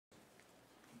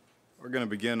We're going to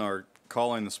begin our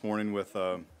calling this morning with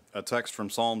a text from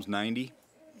Psalms 90.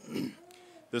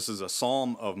 This is a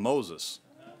psalm of Moses.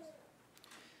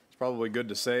 It's probably good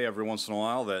to say every once in a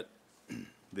while that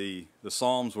the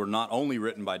psalms were not only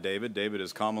written by David. David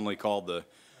is commonly called the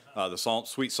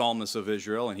sweet psalmist of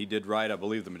Israel, and he did write, I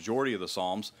believe, the majority of the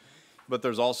psalms. But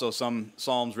there's also some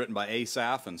psalms written by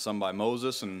Asaph and some by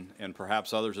Moses and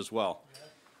perhaps others as well.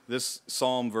 This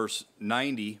psalm, verse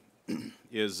 90,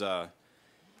 is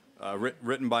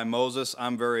written by Moses.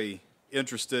 I'm very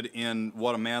interested in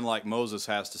what a man like Moses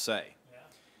has to say.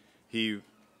 He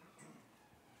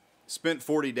spent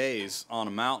 40 days on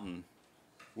a mountain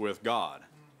with God.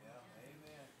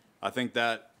 I think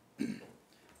that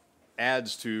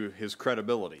adds to his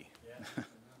credibility.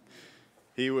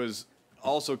 He was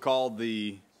also called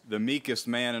the meekest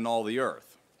man in all the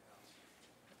earth.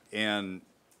 And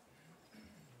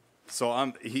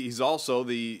so he's also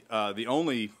the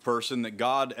only person that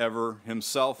God ever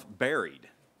himself buried.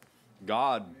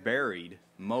 God buried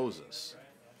Moses.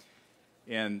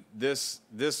 And this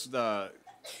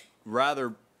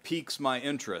rather piques my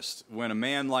interest when a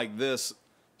man like this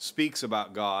speaks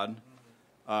about God.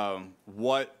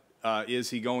 What is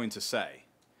he going to say?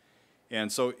 And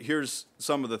so here's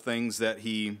some of the things that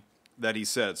he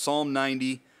said. Psalm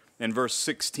 90 and verse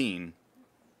 16.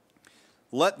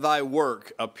 Let thy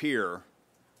work appear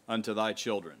unto thy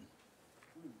children.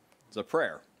 It's a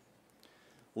prayer.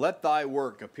 Let thy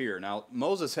work appear. Now,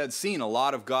 Moses had seen a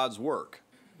lot of God's work.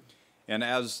 And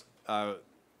as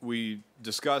we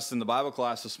discussed in the Bible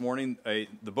class this morning,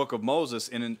 the book of Moses,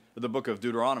 in the book of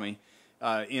Deuteronomy,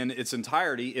 in its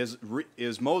entirety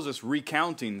is Moses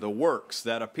recounting the works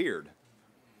that appeared.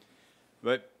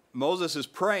 But Moses is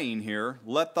praying here,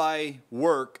 let thy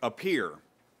work appear.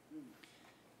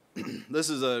 This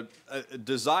is a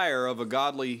desire of a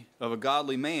godly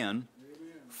man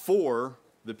for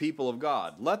the people of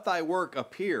God. Let thy work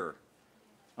appear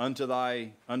unto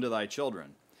thy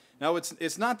children. Now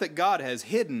it's not that God has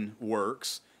hidden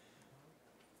works.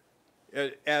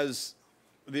 As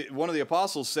one of the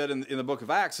apostles said in the book of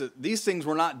Acts, that these things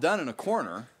were not done in a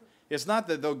corner. It's not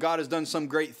that though God has done some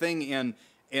great thing and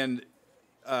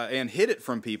hid it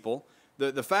from people.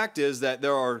 The fact is that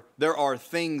there are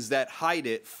things that hide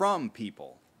it from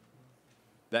people,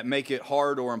 that make it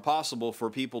hard or impossible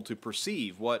for people to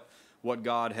perceive what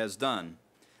God has done.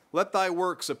 Let thy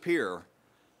works appear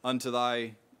unto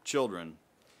thy children.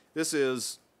 This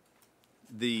is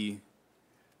the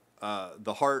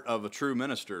heart of a true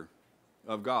minister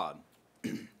of God,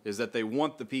 is that they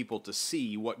want the people to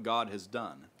see what God has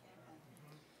done.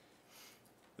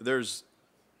 There's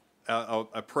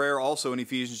a prayer also in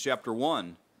Ephesians chapter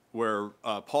 1 where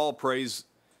Paul prays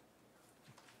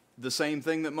the same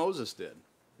thing that Moses did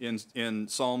in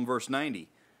Psalm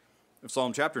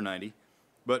chapter 90.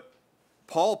 But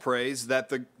Paul prays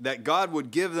that God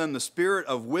would give them the spirit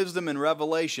of wisdom and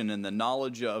revelation and the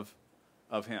knowledge of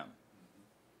him.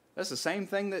 That's the same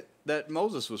thing that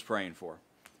Moses was praying for.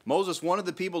 Moses wanted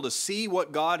the people to see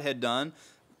what God had done.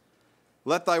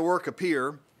 Let thy work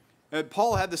appear. And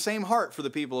Paul had the same heart for the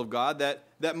people of God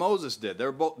that Moses did. They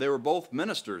were both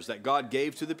ministers that God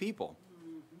gave to the people.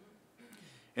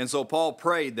 And so Paul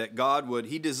prayed that God would,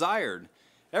 he desired,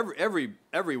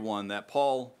 everyone that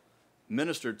Paul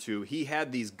ministered to, he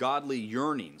had these godly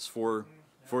yearnings for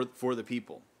the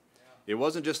people. It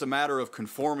wasn't just a matter of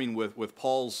conforming with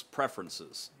Paul's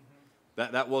preferences.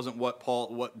 That wasn't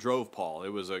what drove Paul. It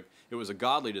was a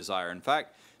godly desire. In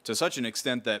fact, to such an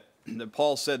extent that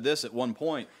Paul said this at one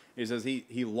point. He says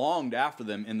he longed after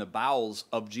them in the bowels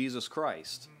of Jesus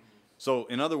Christ. So,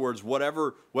 in other words,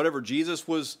 whatever Jesus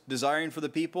was desiring for the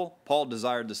people, Paul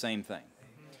desired the same thing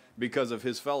because of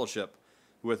his fellowship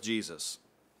with Jesus.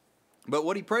 But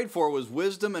what he prayed for was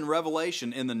wisdom and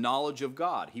revelation in the knowledge of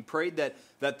God. He prayed that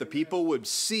the people would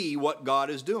see what God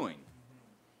is doing.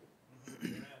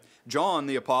 John,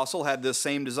 the apostle, had this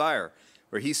same desire,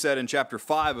 where he said in chapter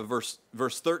 5 of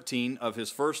verse 13 of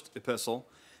his first epistle,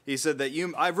 he said that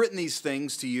I've written these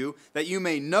things to you that you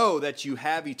may know that you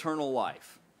have eternal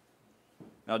life.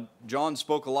 Now, John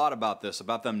spoke a lot about this,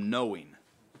 about them knowing.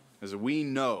 As we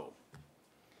know.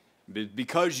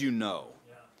 Because you know.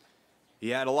 He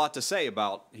had a lot to say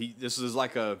about, this is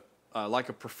like a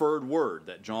preferred word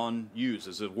that John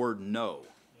uses, the word know.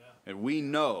 And we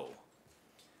know.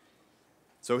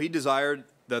 So he desired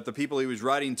that the people he was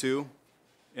writing to,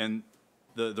 and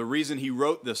the reason he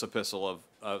wrote this epistle of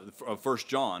 1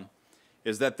 John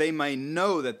is that they may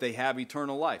know that they have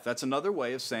eternal life. That's another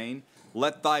way of saying,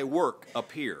 let thy work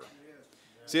appear.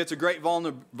 See, it's a great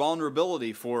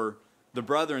vulnerability for the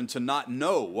brethren to not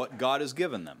know what God has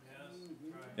given them.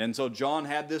 And so John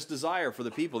had this desire for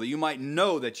the people, that you might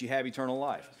know that you have eternal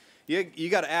life. You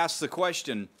got to ask the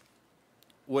question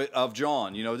of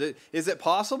John, you know, is it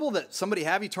possible that somebody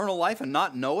have eternal life and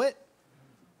not know it?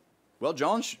 Well,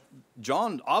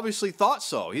 John obviously thought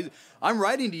so. I'm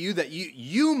writing to you that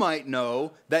you might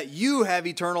know that you have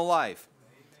eternal life.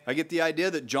 I get the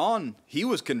idea that John, he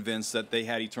was convinced that they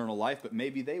had eternal life, but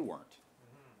maybe they weren't.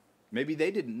 Maybe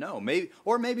they didn't know.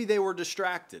 Maybe they were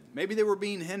distracted. Maybe they were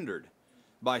being hindered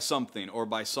by something or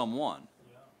by someone.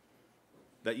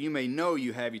 That you may know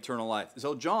you have eternal life.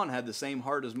 So John had the same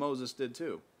heart as Moses did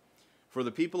too. For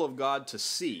the people of God to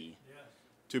see,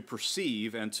 to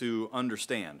perceive, and to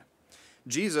understand.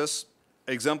 Jesus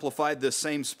exemplified this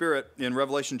same spirit in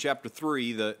Revelation chapter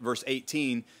 3, verse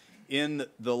 18, in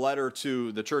the letter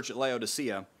to the church at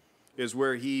Laodicea, is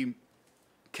where he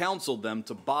counseled them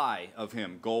to buy of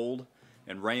him gold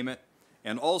and raiment,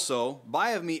 and also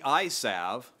buy of me eye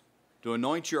salve to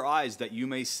anoint your eyes that you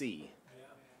may see.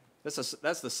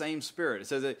 That's the same spirit. It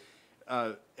says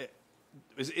that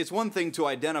it's one thing to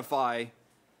identify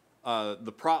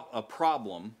a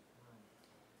problem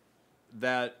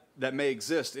that may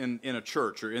exist in a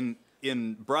church or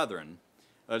in brethren.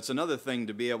 It's another thing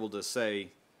to be able to say,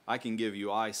 I can give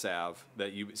you eye salve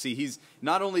that you see. He's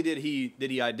not only did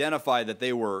he identify that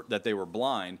they were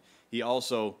blind, he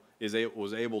also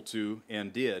was able to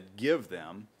and did give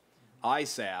them eye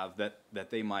salve that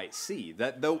they might see,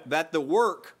 that the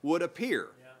work would appear,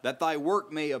 that thy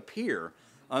work may appear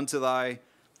unto thy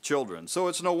children. So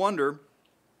it's no wonder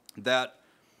that,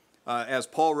 as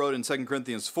Paul wrote in 2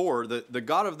 Corinthians 4, the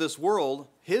God of this world,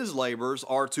 his labors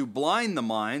are to blind the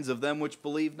minds of them which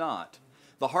believe not.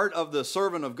 The heart of the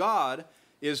servant of God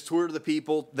is toward the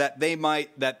people that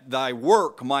thy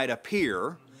work might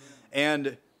appear,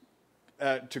 and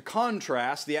to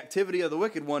contrast, the activity of the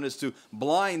wicked one is to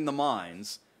blind the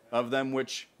minds of them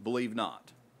which believe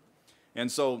not.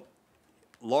 And so,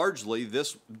 largely,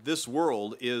 this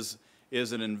world is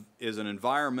an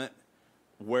environment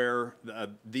where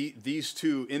these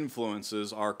two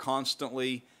influences are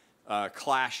constantly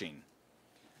clashing.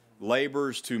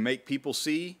 Labors to make people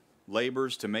see,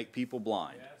 labors to make people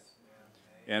blind.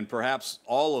 And perhaps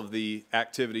all of the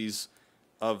activities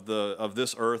of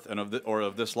this earth and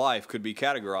of this life could be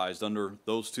categorized under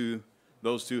those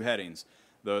two headings.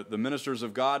 The ministers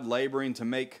of God laboring to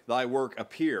make thy work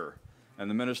appear, and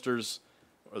the ministers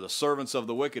or the servants of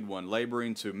the wicked one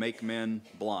laboring to make men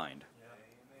blind.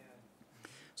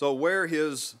 So where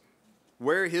his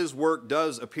work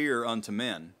does appear unto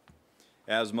men,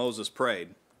 as Moses prayed,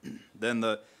 then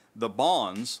the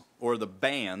bonds or the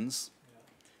bands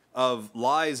of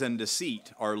lies and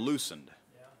deceit are loosened.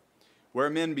 Where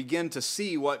men begin to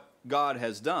see what God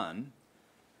has done,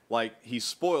 like he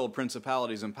spoiled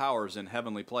principalities and powers in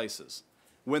heavenly places.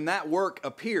 When that work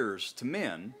appears to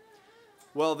men,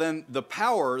 well then the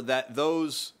power that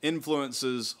those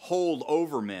influences hold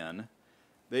over men,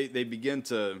 they begin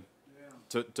to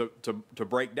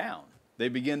break down. They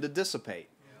begin to dissipate.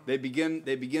 They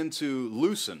begin to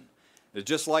loosen. It's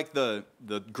just like the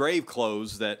grave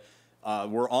clothes that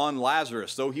were on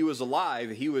Lazarus. Though he was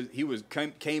alive, he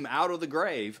came out of the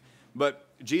grave, but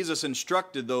Jesus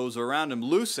instructed those around him,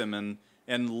 loose him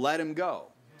and let him go.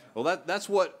 Well, that's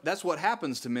what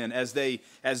happens to men as they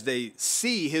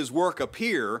see his work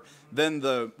appear. Then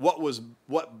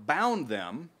what bound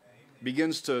them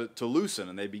begins to loosen,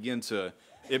 and it begins to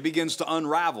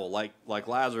unravel like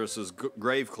Lazarus's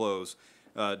grave clothes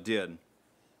did.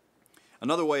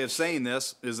 Another way of saying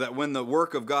this is that when the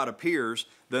work of God appears,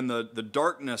 then the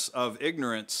darkness of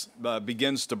ignorance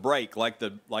begins to break, like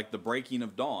the breaking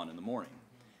of dawn in the morning.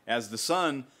 As the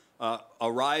sun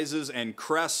arises and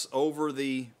crests over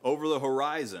the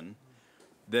horizon,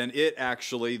 then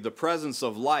the presence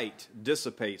of light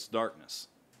dissipates darkness.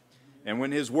 And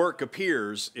when his work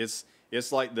appears, it's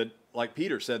like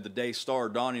Peter said, the day star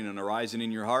dawning and arising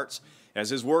in your hearts. As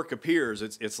his work appears,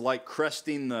 it's like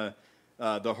cresting the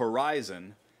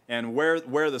horizon, and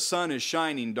where the sun is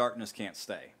shining, darkness can't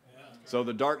stay. So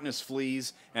the darkness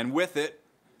flees, and with it,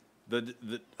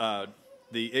 the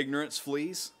ignorance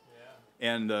flees,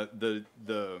 and the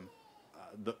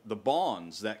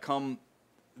bonds that come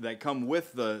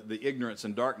with the ignorance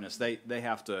and darkness, they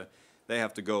have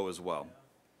to go as well.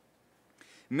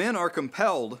 Men are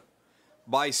compelled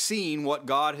by seeing what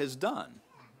God has done.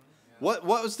 What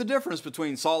was the difference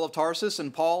between Saul of Tarsus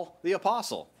and Paul the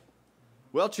Apostle?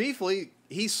 Well, chiefly,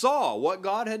 he saw what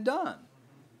God had done.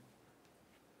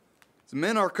 So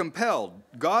men are compelled.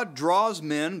 God draws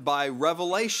men by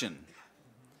revelation.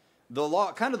 The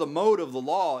law, kind of the mode of the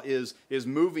law is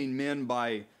moving men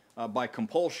by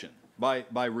compulsion,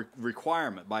 by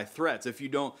requirement, by threats. If you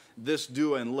don't, this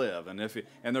do and live. And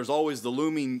there's always the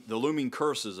looming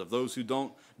curses of those who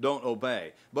don't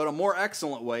obey. But a more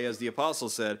excellent way, as the apostle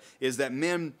said, is that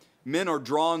men are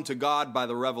drawn to God by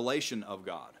the revelation of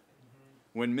God.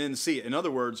 When men see it. In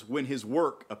other words, when his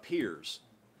work appears,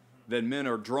 then men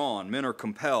are drawn, men are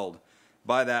compelled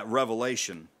by that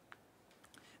revelation.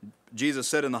 Jesus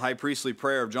said in the high priestly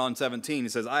prayer of John 17, he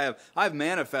says, I've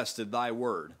manifested thy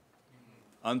word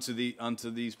unto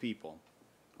these people,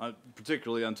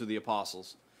 particularly unto the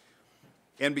apostles.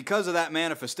 And because of that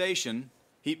manifestation,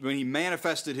 when he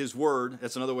manifested his word,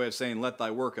 that's another way of saying, let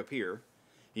thy work appear.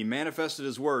 He manifested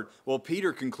his word. Well,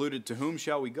 Peter concluded, to whom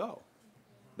shall we go?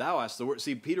 Thou hast the word.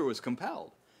 See, Peter was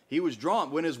compelled. He was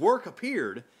drawn. When his work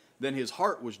appeared, then his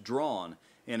heart was drawn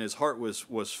and his heart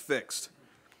was fixed.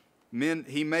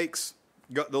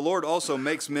 The Lord also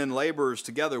makes men laborers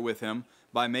together with him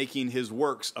by making his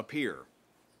works appear.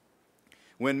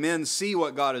 When men see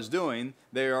what God is doing,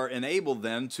 they are enabled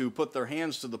then to put their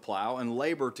hands to the plow and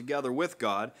labor together with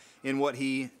God in what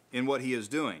he is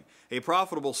doing. A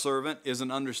profitable servant is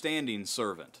an understanding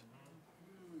servant.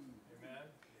 Amen.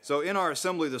 So in our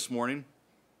assembly this morning,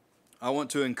 I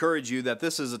want to encourage you that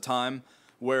this is a time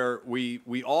where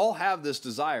we all have this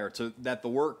desire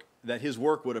that his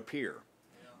work would appear.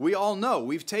 Yeah. We all know,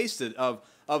 we've tasted of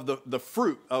the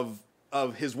fruit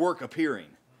of his work appearing,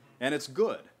 and it's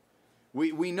good.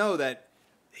 We know that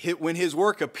when his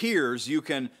work appears, you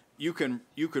can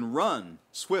run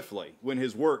swiftly when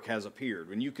his work has appeared,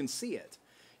 when you can see it.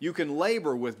 You can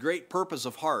labor with great purpose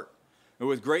of heart and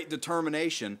with great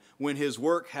determination when his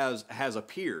work has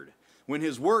appeared. When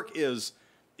his work is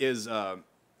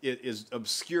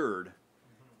obscured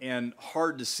and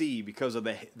hard to see because of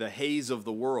the haze of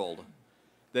the world,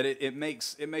 that it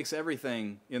makes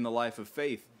everything in the life of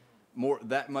faith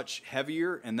that much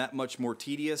heavier and that much more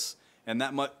tedious and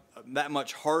that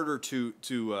much harder to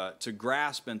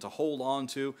grasp and to hold on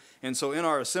to. And so in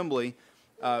our assembly,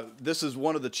 this is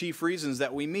one of the chief reasons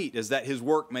that we meet, is that his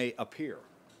work may appear.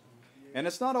 And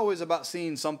it's not always about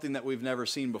seeing something that we've never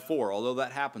seen before, although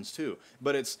that happens too.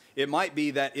 But it might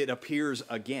be that it appears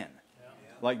again.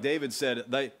 Like David said,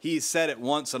 he said it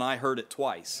once and I heard it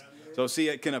twice. So see,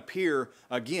 it can appear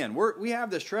again. We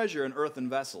have this treasure in earthen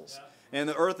vessels. And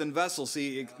the earthen vessel,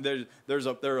 see, there is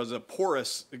a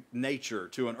porous nature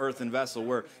to an earthen vessel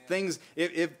where things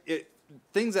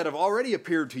that have already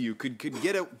appeared to you could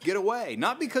get away.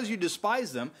 Not because you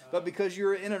despise them, but because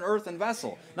you're in an earthen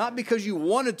vessel. Not because you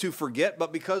wanted to forget,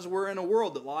 but because we're in a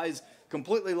world that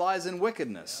completely lies in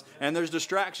wickedness. And there's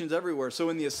distractions everywhere. So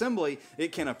in the assembly,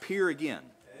 it can appear again.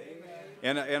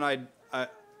 Amen. And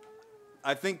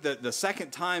I think that the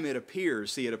second time it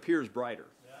appears, it appears brighter.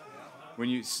 When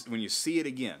you see it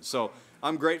again. So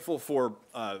I'm grateful for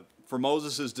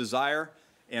Moses' desire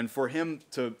and for him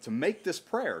to make this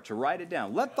prayer, to write it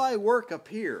down. Let thy work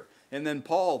appear. And then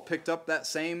Paul picked up that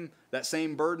same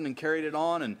burden and carried it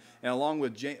on, and along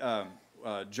with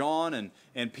John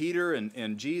and Peter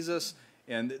and Jesus.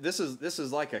 And this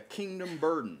is like a kingdom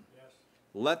burden. Yes.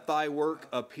 Let thy work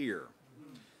appear.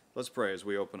 Let's pray as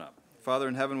we open up. Father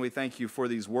in heaven, we thank you for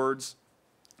these words.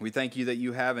 We thank you that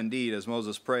you have indeed, as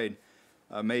Moses prayed,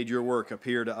 made your work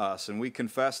appear to us. And we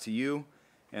confess to you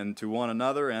and to one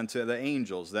another and to the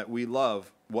angels that we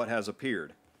love what has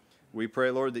appeared. We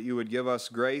pray, Lord, that you would give us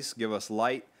grace, give us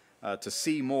light to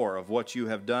see more of what you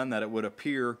have done, that it would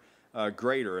appear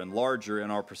greater and larger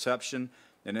in our perception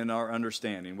and in our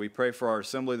understanding. We pray for our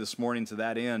assembly this morning to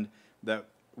that end, that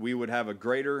we would have a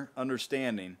greater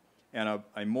understanding and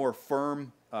a more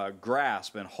firm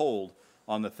grasp and hold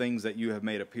on the things that you have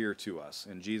made appear to us.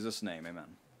 In Jesus' name, amen.